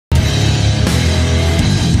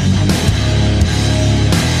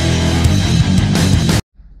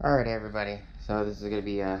Alright everybody, so this is going to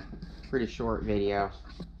be a pretty short video.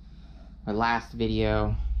 My last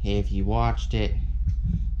video, if you watched it,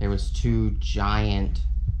 there was two giant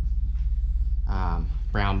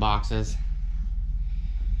brown boxes.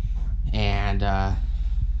 And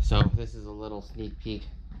so this is a little sneak peek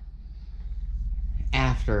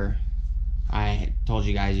after I told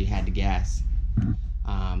you guys you had to guess.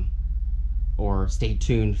 Or stay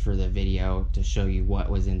tuned for the video to show you what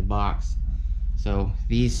was in the box. So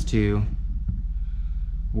these two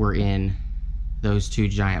were in those two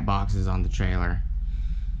giant boxes on the trailer.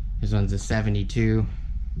 This one's a 72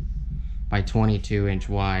 by 22 inch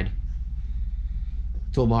wide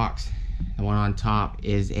toolbox. The one on top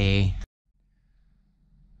is a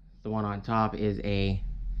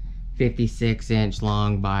 56 inch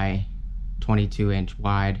long by 22 inch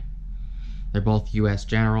wide. They're both US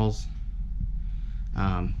Generals.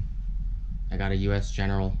 I got a US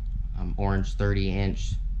General orange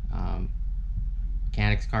 30-inch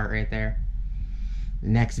mechanics cart right there. The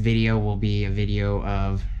next video will be a video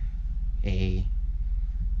of the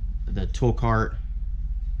tool cart,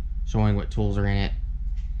 showing what tools are in it,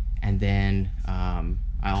 and then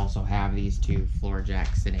I also have these two floor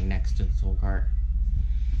jacks sitting next to the tool cart.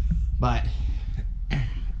 But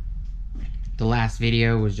the last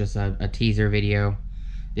video was just a teaser video.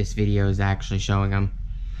 This video is actually showing them.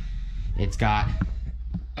 It's got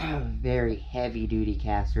very heavy duty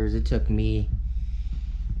casters. It took me,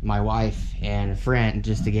 my wife, and a friend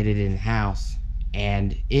just to get it in the house,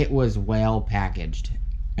 and it was well packaged.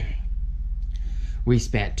 We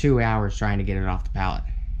spent 2 hours trying to get it off the pallet,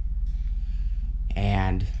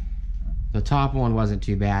 and the top one wasn't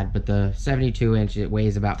too bad, but the 72 inch, it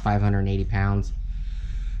weighs about 580 pounds.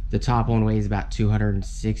 The top one weighs about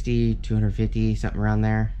 260, 250, something around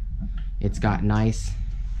there. It's got nice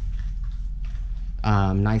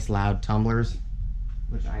loud tumblers,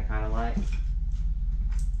 which I kind of like.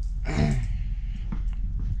 I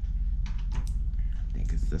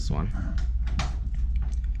think it's this one.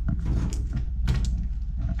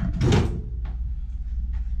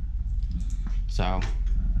 So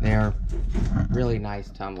they're really nice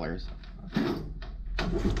tumblers, and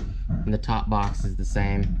the top box is the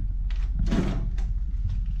same.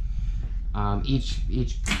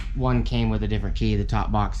 Each one came with a different key. The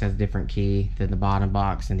top box has a different key than the bottom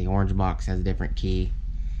box, and the orange box has a different key.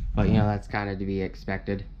 But you know, that's kind of to be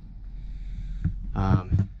expected.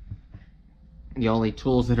 The only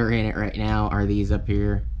tools that are in it right now are these up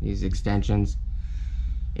here, these extensions.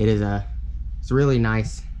 It's a really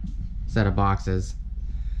nice set of boxes.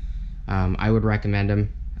 I would recommend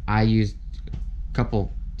them. I used a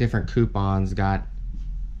couple different coupons, got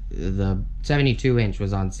the 72 inch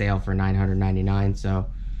was on sale for $9.99, so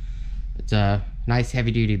it's a nice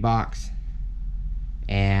heavy duty box.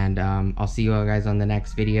 And I'll see you all guys on the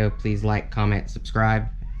next video. Please like, comment, subscribe,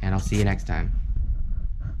 and I'll see you next time.